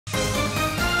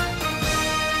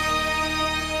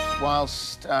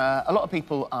Whilst a lot of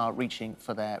people are reaching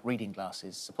for their reading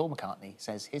glasses, Sir Paul McCartney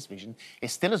says his vision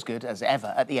is still as good as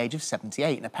ever at the age of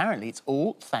 78, and apparently it's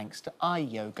all thanks to eye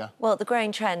yoga. Well, the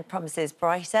growing trend promises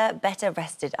brighter, better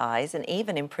rested eyes and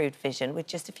even improved vision with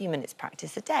just a few minutes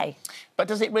practice a day. But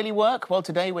does it really work? Well,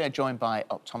 today we are joined by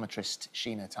Optometrist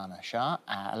Sheena Tanna-Shah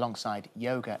alongside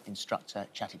yoga instructor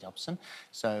Chatty Dobson.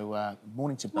 So,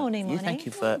 morning to both of you. Thank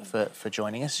you for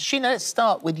joining us. Sheena, let's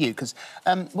start with you, because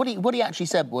what he actually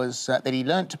said was that he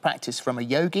learnt to practice from a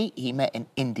yogi he met in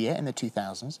India in the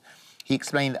 2000s. He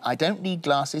explained that I don't need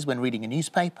glasses when reading a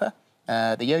newspaper.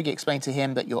 The yogi explained to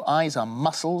him that your eyes are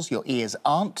muscles, your ears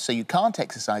aren't, so you can't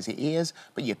exercise your ears,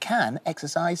 but you can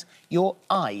exercise your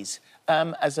eyes.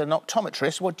 As an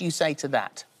optometrist, what do you say to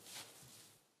that?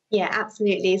 Yeah,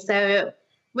 absolutely. So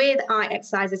with eye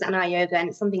exercises and eye yoga, and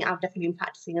it's something I've definitely been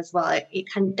practicing as well, it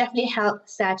can definitely help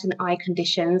certain eye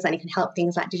conditions, and it can help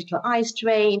things like digital eye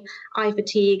strain, eye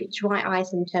fatigue, dry eye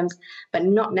symptoms, but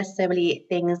not necessarily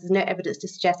things, there's no evidence to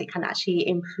suggest it can actually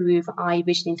improve eye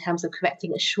vision in terms of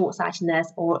correcting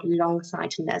short-sightedness or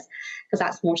long-sightedness, because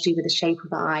that's more to do with the shape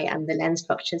of the eye and the lens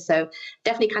structure. So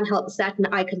definitely can help certain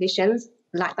eye conditions,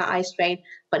 like that eye strain,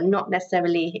 but not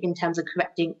necessarily in terms of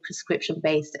correcting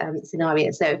prescription-based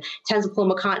scenarios. So in terms of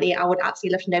Paul McCartney, I would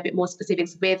absolutely love to know a bit more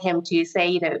specifics with him to say,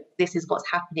 you know, this is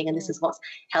what's happening and this is what's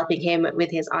helping him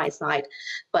with his eyesight.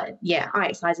 But yeah, eye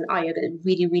exercise and eye yoga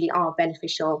really, really are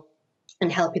beneficial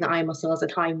and helping the eye muscles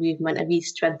and eye movement and really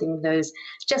strengthening those,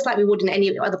 just like we would in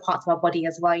any other parts of our body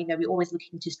as well. You know, we're always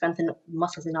looking to strengthen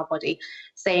muscles in our body.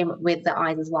 Same with the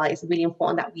eyes as well. It's really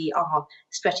important that we are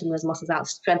stretching those muscles out,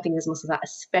 strengthening those muscles out,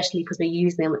 especially because we're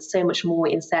using them so much more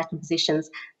in certain positions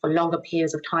for longer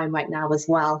periods of time right now as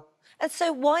well. And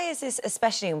so why is this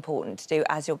especially important to do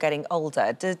as you're getting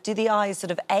older? Do the eyes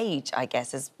sort of age, I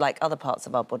guess, as like other parts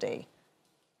of our body?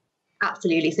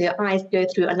 Absolutely. So your eyes go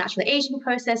through a natural aging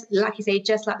process, like you say,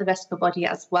 just like the rest of the body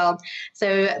as well. So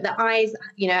the eyes,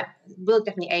 you know, will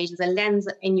definitely age. There's a lens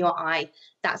in your eye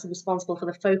that's responsible for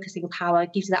the focusing power,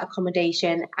 gives you that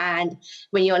accommodation. And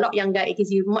when you're a lot younger, it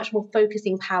gives you much more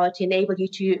focusing power to enable you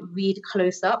to read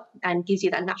close up and gives you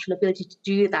that natural ability to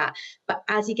do that. But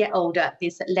as you get older,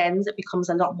 this lens becomes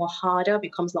a lot more harder,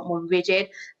 becomes a lot more rigid. A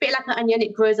bit like an onion,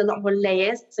 it grows a lot more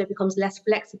layers, so it becomes less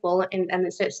flexible.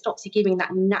 And so it stops you giving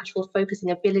that natural focusing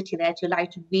ability there to allow you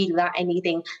to read without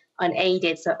anything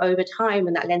unaided. So over time,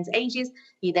 when that lens ages,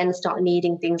 you then start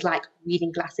needing things like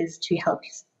reading glasses to help you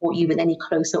support you with any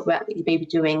close-up work that you may be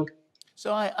doing.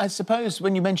 So I suppose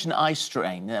when you mention eye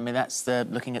strain, I mean, that's the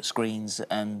looking at screens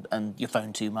and your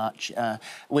phone too much,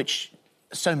 which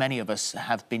so many of us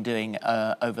have been doing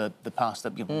over the past,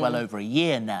 well over a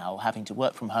year now, having to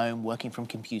work from home, working from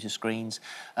computer screens,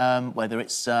 whether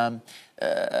it's home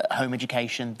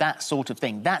education, that sort of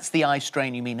thing. That's the eye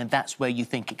strain you mean, and that's where you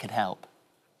think it could help?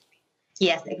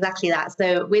 Yes, exactly that.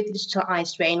 So with digital eye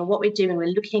strain, what we're doing,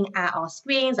 we're looking at our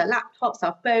screens, our laptops,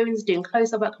 our phones, doing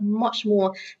close-up work much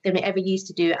more than we ever used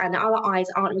to do. And our eyes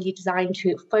aren't really designed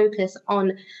to focus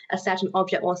on a certain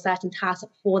object or a certain task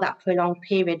for that prolonged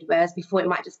period, whereas before it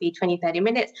might just be 20, 30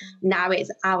 minutes. Now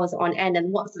it's hours on end.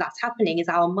 And that's happening is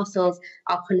our muscles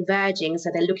are converging,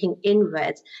 so they're looking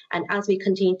inwards. And as we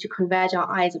continue to converge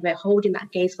our eyes, we're holding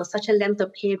that gaze for such a length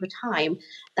of period of time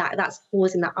that's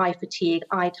causing that eye fatigue,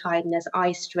 eye tiredness,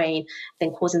 eye strain,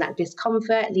 then causing that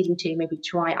discomfort, leading to maybe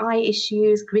dry eye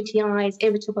issues, gritty eyes,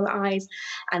 irritable eyes,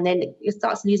 and then it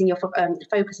starts losing your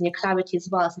focus and your clarity as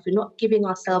well. So if we're not giving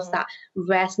ourselves that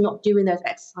rest, not doing those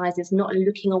exercises, not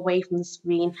looking away from the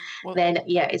screen, then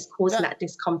yeah, it's causing that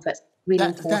discomfort. Really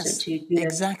important to do this.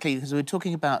 Exactly, because we're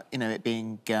talking about, you know, it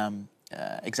being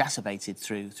exacerbated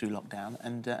through lockdown,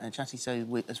 and Chatty,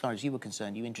 so as far as you were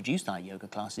concerned, you introduced eye yoga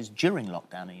classes during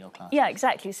lockdown in your class. Yeah,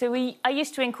 exactly. So I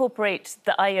used to incorporate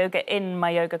the eye yoga in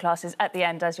my yoga classes at the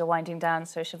end as you're winding down,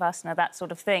 so shavasana, that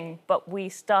sort of thing. But we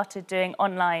started doing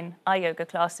online eye yoga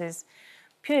classes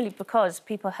purely because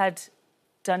people had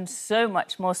done so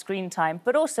much more screen time,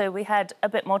 but also we had a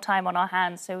bit more time on our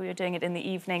hands, so we were doing it in the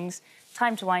evenings,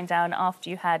 time to wind down after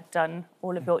you had done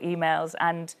all of your emails,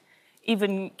 and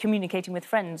even communicating with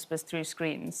friends was through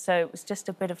screens. So it was just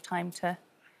a bit of time to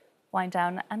wind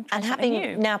down and try something new. And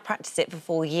having now practiced it for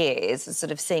 4 years,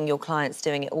 sort of seeing your clients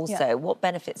doing it also, what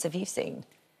benefits have you seen?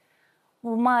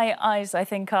 Well, my eyes, I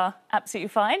think, are absolutely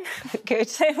fine. Good.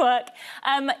 They work.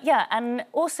 Yeah, and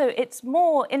also it's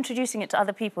more introducing it to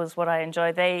other people is what I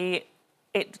enjoy.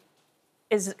 It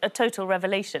is a total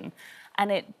revelation,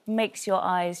 and it makes your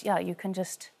eyes, you can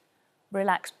just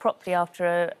relax properly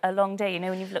after a long day, you know,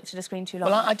 when you've looked at a screen too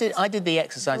long. Well, I did the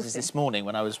exercises this morning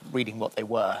when I was reading what they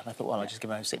were. And I thought, well, I'll just give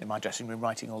them sitting in my dressing room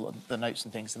writing all the notes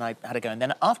and things, and I had a go. And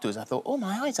then afterwards I thought, oh,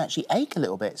 my eyes actually ache a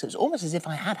little bit. So it's almost as if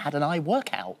I had an eye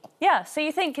workout. Yeah, so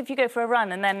you think if you go for a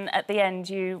run and then at the end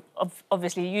you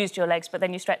obviously used your legs, but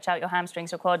then you stretch out your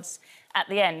hamstrings or quads at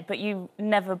the end, but you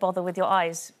never bother with your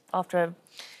eyes after a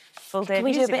full day of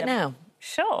using them. Can we do a bit now?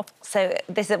 Sure. So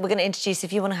we're going to introduce,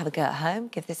 if you want to have a go at home,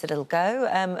 give this a little go.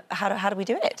 How do we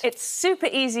do it? It's super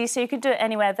easy, so you can do it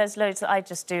anywhere. There's loads that I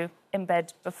just do in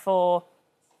bed before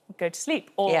I go to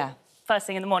sleep or first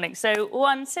thing in the morning. So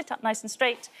one, sit up nice and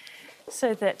straight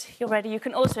so that you're ready. You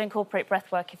can also incorporate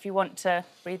breath work if you want to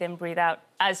breathe in, breathe out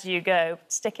as you go.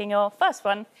 Sticking your first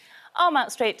one, arm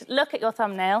out straight, look at your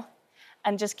thumbnail,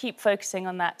 and just keep focusing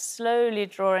on that, slowly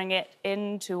drawing it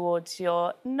in towards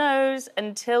your nose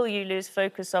until you lose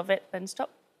focus of it, then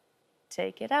stop.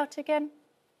 Take it out again.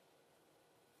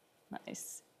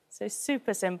 Nice. So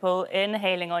super simple,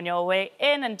 inhaling on your way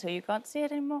in until you can't see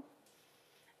it anymore.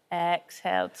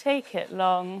 Exhale, take it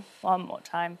long, one more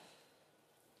time.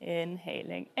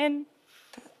 Inhaling in.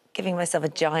 Giving myself a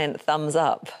giant thumbs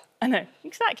up. I know,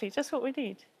 exactly, just what we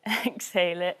need.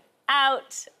 Exhale it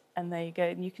out. And there you go.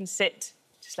 And you can sit,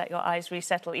 just let your eyes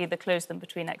resettle, either close them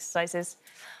between exercises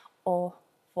or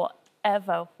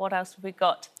whatever. What else have we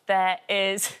got? There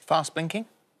is... Fast blinking?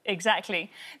 Exactly.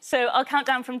 So I'll count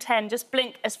down from 10. Just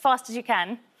blink as fast as you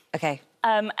can. OK.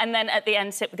 And then at the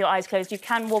end, sit with your eyes closed. You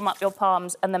can warm up your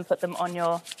palms and then put them on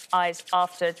your eyes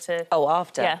after to... Oh,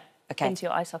 after? Yeah, OK. Into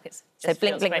your eye sockets. So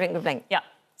blink, blink, blink, blink, blink. Yeah.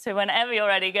 So whenever you're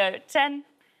ready, go 10,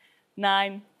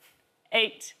 9,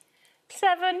 8,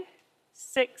 7...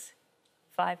 6,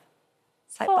 5,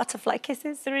 it's like 4, butterfly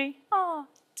kisses. 3,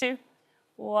 2,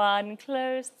 1.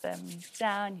 Close them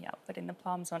down. Yeah, putting the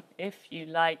palms on if you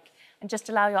like. And just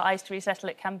allow your eyes to resettle.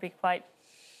 It can be quite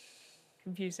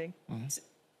confusing. It's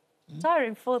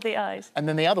tiring for the eyes. And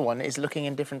then the other one is looking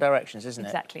in different directions, isn't it?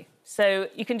 Exactly. So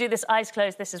you can do this eyes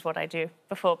closed. This is what I do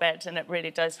before bed, and it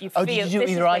really does. You feel, do you do it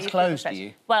either eyes closed, do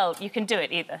you? Well, you can do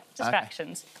it either.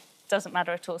 Distractions. Doesn't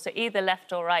matter at all. So either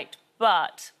left or right.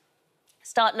 But...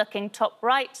 start looking top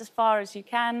right as far as you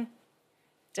can,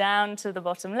 down to the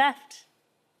bottom left,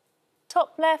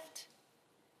 top left.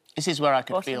 This is where I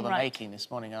could feel right. them aching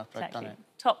this morning after I'd done it.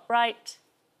 Top right,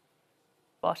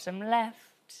 bottom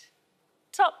left,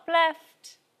 top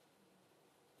left,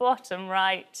 bottom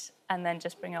right, and then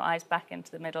just bring your eyes back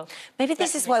into the middle. Maybe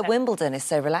this is why Wimbledon is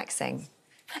so relaxing,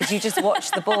 because you just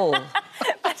watch the ball.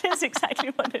 That is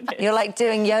exactly what it is. You're like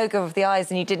doing yoga of the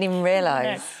eyes and you didn't even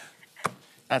realise. No.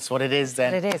 That's what it is,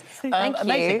 then. It is. Thank you.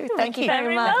 Amazing. Thank you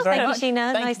very much. Thank you,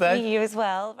 Sheena. Nice to meet you as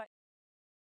well.